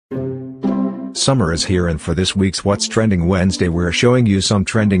Summer is here, and for this week's What's Trending Wednesday we're showing you some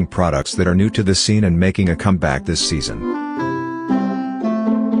trending products that are new to the scene and making a comeback this season.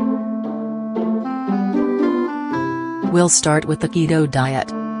 We'll start with the keto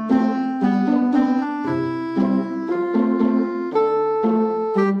diet.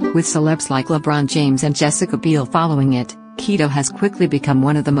 With celebs like LeBron James and Jessica Biel following it, keto has quickly become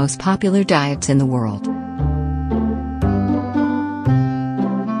one of the most popular diets in the world.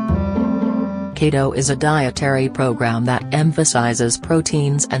 Keto is a dietary program that emphasizes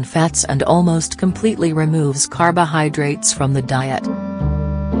proteins and fats and almost completely removes carbohydrates from the diet.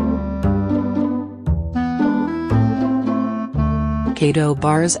 Keto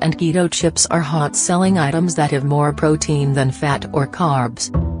bars and keto chips are hot-selling items that have more protein than fat or carbs.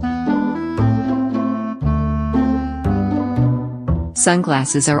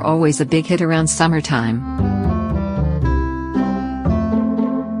 Sunglasses are always a big hit around summertime.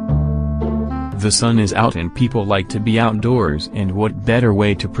 The sun is out and people like to be outdoors, and what better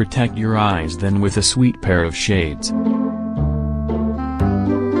way to protect your eyes than with a sweet pair of shades.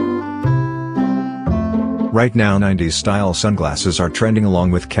 Right now 90s style sunglasses are trending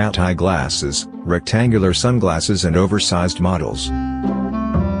along with cat eye glasses, rectangular sunglasses and oversized models.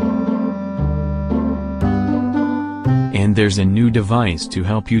 And there's a new device to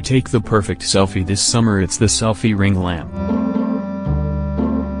help you take the perfect selfie this summer. It's the Selfie Ring Lamp.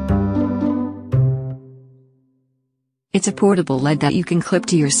 It's a portable LED that you can clip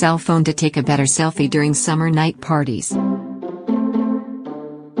to your cell phone to take a better selfie during summer night parties.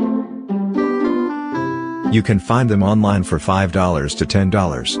 You can find them online for $5 to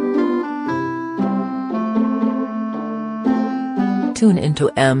 $10. Tune into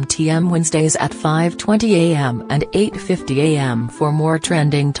MTM Wednesdays at 5:20 a.m. and 8:50 a.m. for more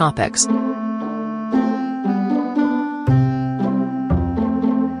trending topics.